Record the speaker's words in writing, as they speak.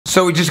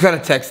So we just got a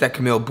text that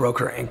Camille broke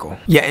her ankle.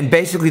 Yeah, and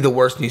basically the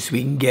worst news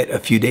we can get a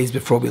few days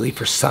before we leave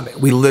for Summit.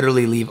 We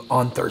literally leave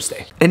on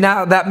Thursday. And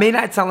now that may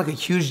not sound like a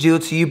huge deal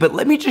to you, but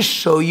let me just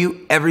show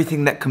you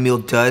everything that Camille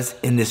does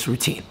in this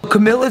routine.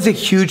 Camille is a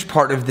huge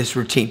part of this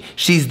routine.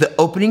 She's the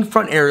opening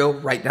front aerial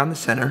right down the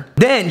center.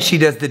 Then she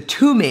does the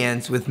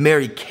 2-mans with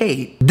Mary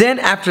Kate. Then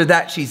after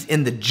that, she's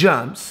in the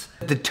jumps,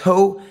 the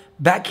toe,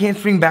 back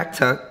handspring, back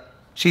tuck.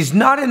 She's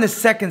not in the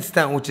second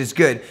stunt, which is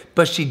good,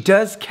 but she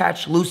does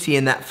catch Lucy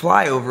in that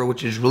flyover,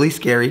 which is really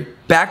scary.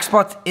 Back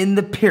spots in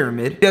the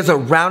pyramid. She does a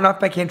round off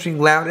back handspring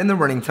loud in the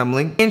running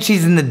tumbling, and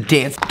she's in the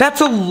dance. That's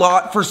a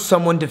lot for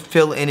someone to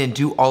fill in and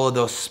do all of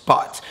those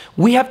spots.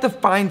 We have to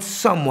find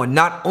someone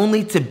not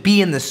only to be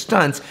in the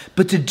stunts,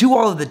 but to do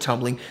all of the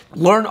tumbling,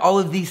 learn all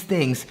of these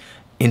things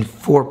in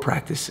 4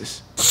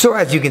 practices. So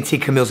as you can see,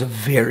 Camille's a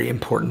very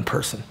important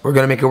person. We're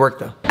gonna make it work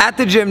though. At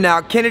the gym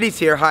now, Kennedy's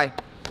here, hi.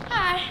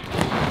 Hi.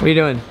 What are you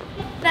doing?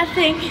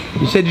 Nothing.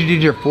 You said you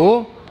did your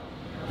full?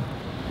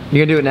 You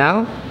gonna do it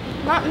now?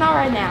 Not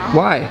right now.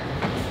 Why?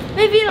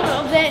 Maybe in a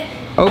little bit.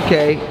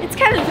 Okay. It's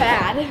kind of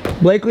bad.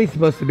 Blakely's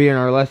supposed to be in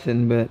our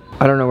lesson, but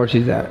I don't know where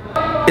she's at.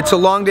 It's a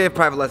long day of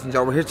private lessons,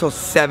 y'all. We're here till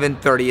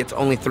 7:30. It's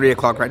only 3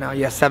 o'clock right now.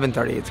 Yeah,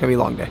 7:30. It's gonna be a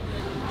long day.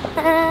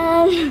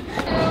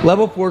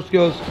 Level 4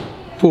 skills,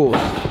 full.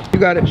 You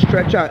got it.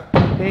 Stretch out.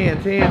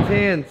 Hands, hands,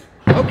 hands.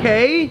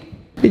 Okay.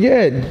 You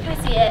good. Can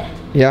I see it?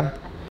 Yeah.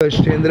 Push,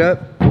 stand it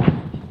up.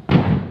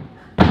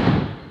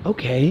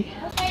 Okay.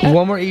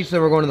 One more each,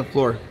 then we're going to the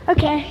floor.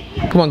 Okay.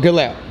 Come on, good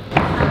layout.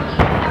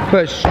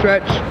 Push,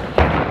 stretch.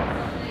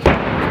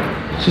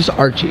 It's just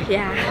Archie.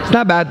 Yeah. It's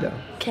not bad though.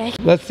 Okay.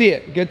 Let's see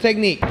it. Good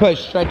technique.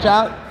 Push, stretch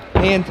out,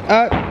 hands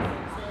up.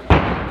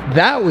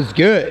 That was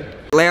good.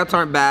 Layouts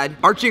aren't bad.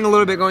 Arching a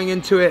little bit going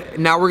into it.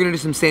 Now we're gonna do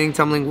some standing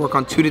tumbling, work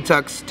on 2 to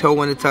tucks, toe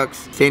 1 to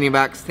tucks, standing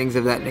backs, things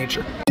of that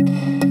nature.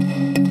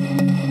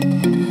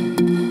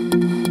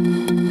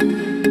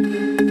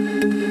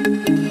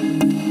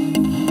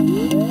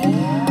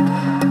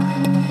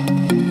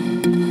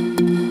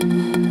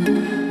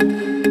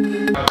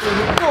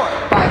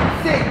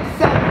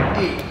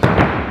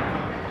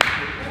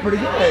 Pretty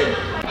good.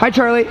 Hi,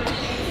 Charlie.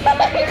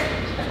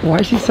 Why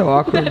is she so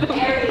awkward?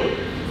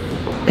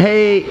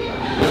 Hey,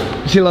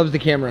 she loves the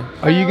camera.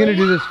 Are you gonna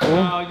do this full?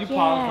 No, you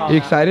paused. Are you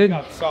excited?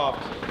 Got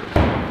soft.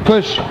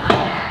 Push.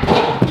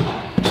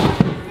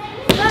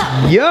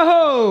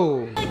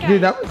 Yo!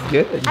 Dude, that was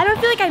good. I don't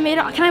feel like I made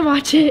it. Can I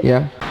watch it?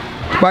 Yeah.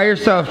 By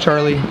yourself,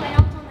 Charlie.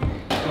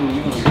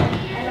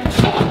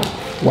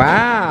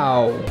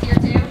 Wow.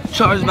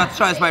 Charlie's about to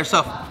try this by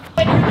herself.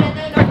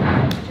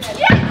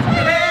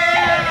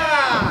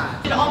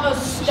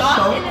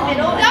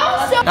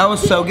 That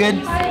was so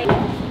good.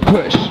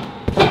 Push.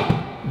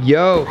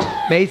 Yo,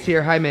 May's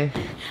here. Hi, May.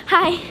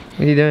 Hi. What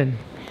are you doing?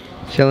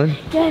 Chilling?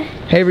 Good.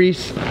 Hey,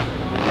 Reese.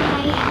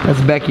 Hi. That's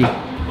Becky.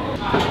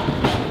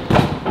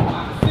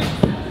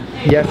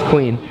 Yes,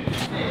 Queen.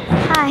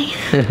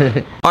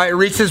 Hi. All right,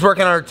 Reese is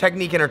working on her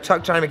technique and her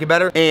tuck, trying to make it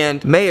better,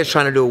 and May is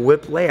trying to do a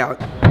whip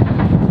layout.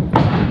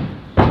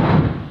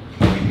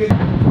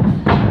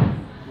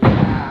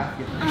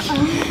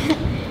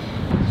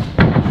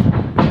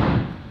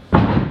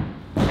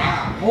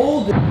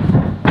 Hold it.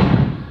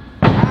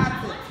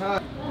 That's a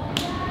tuck.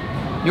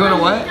 You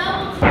wanna what?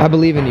 I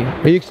believe in you.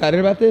 Are you excited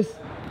about this?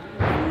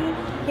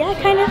 Yeah,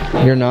 kind of.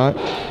 You're not?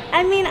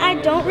 I mean, I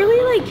don't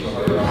really like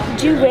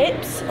do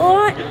whips a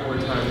lot.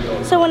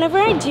 So whenever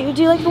I do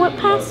like a whip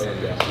pass,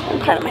 I'm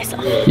proud of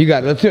myself. You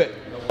got it. Let's do it.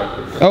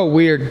 Oh,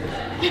 weird.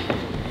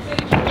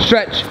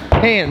 Stretch.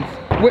 Hands.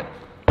 Whip.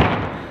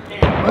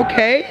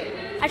 Okay.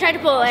 I tried to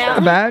pull it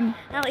out. Not bad.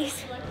 At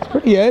least. It's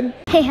pretty good.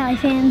 Hey Hallie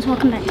fans,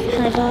 welcome back to the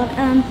Hallie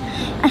vlog.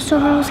 I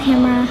stole Rose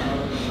camera,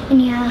 and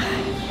yeah,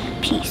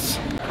 peace.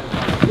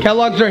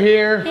 Kellogg's are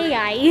here. Hey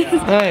guys.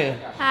 Hey.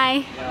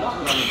 Hi.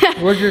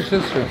 Where's your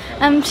sister?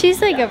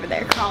 She's like over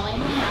there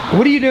crawling.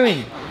 What are you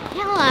doing?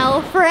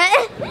 Hello,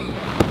 friend. We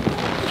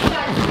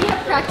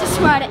have practice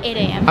tomorrow at 8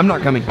 a.m. I'm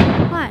not coming.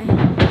 Why?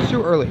 It's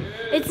too early.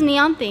 It's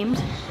neon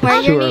themed.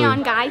 Wear Too your early.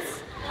 neon,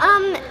 guys.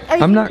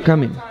 I'm not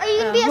coming. Are you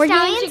gonna be at We're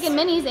getting Stallions? chicken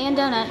minis and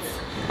donuts.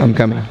 I'm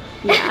coming.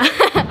 Yeah.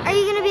 Are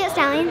you gonna be at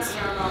Stallions?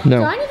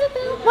 No. Why?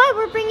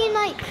 We're bringing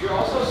like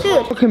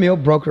food. Camille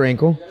broke her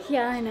ankle.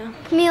 Yeah, I know.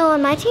 Camille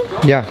on my team?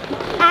 Yeah.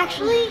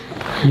 Actually?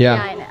 Yeah,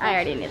 Yeah. I know. I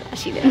already knew that.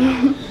 She did.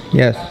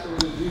 Yes.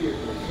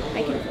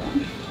 I can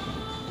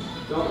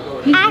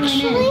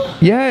Actually?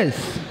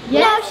 Yes.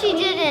 No, she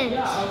didn't.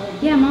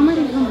 Yeah, Mama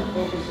didn't come.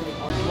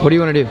 What do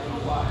you want to do?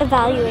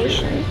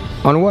 Evaluation.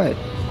 On what?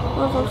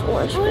 Level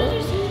 4 school.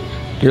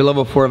 Your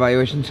level 4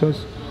 evaluation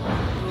shows?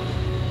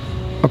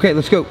 Okay,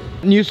 let's go.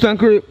 New stunt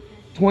group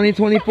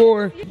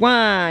 2024.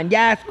 One,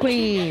 yes,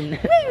 queen.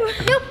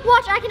 Nope,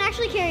 watch, I can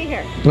actually carry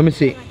her. Let me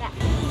see.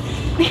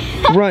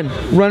 Run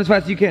as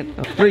fast as you can.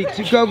 3,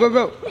 2, go, go,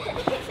 go.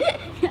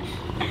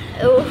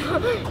 Ooh,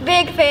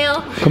 big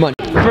fail. Come on.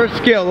 First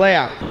skill,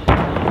 layout.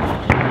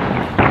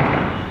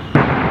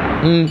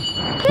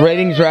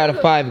 Ratings are out of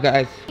 5,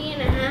 guys.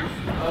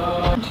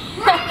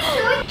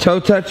 3.5. Toe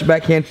touch,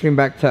 back handspring,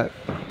 back tuck.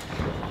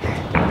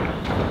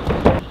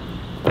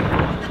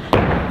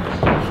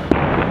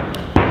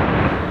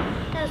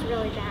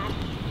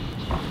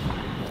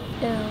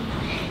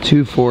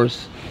 2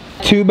 4s.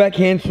 2 back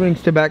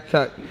handsprings to back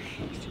tuck.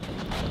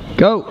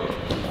 Go.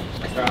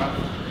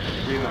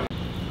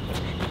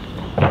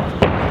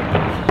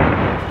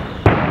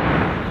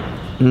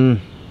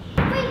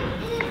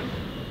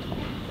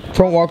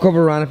 Front walk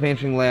over round of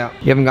hamstring layout.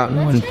 You haven't gotten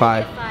 1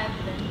 5.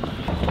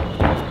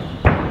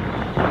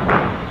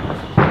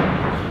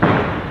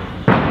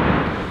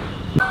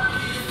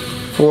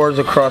 4s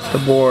across the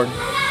board.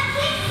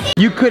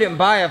 You couldn't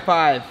buy a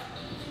 5.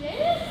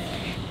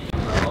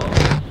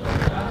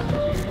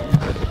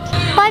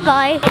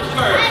 Bye-bye.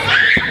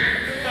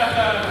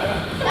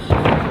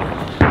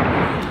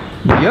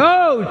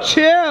 Yo,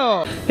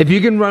 chill. If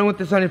you can run with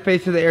this on your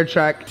face to the air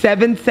track,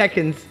 7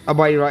 seconds, I'll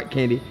buy you rock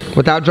candy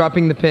without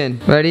dropping the pin.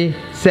 Ready,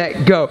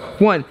 set, go.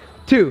 1,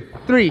 2,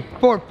 3,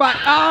 4, 5.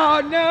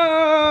 Oh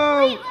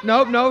no!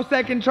 Nope, no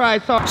second try.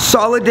 Sorry.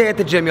 Solid day at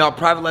the gym, y'all.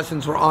 Private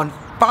lessons were on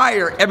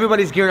fire.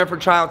 Everybody's gearing up for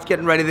tryouts,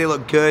 getting ready. They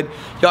look good.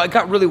 Y'all, it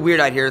got really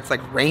weird out here. It's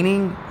like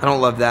raining. I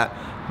don't love that.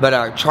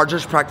 But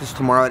Chargers practice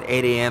tomorrow at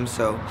 8 a.m.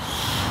 So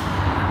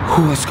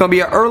it's gonna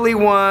be an early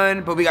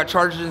one. But we got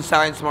Chargers and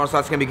Stallions tomorrow, so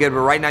that's gonna be good. But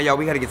right now, y'all,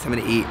 we gotta get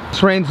something to eat.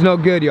 This rain's no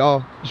good,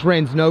 y'all. This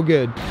rain's no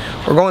good.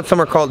 We're going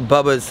somewhere called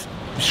Bubba's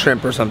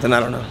Shrimp or something. I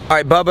don't know. All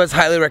right, Bubba's,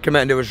 highly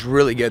recommend. It was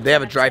really good. They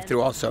have a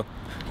drive-thru also.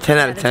 10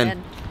 out of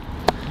 10.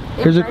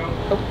 Here's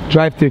a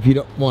drive-thru if you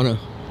don't wanna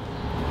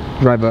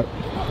drive up.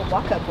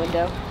 Walk-up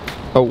window.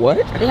 Oh, what?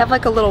 They have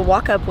like a little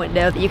walk-up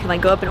window that you can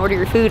like go up and order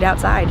your food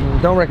outside.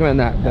 Don't recommend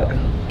that, but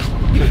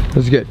it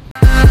was good.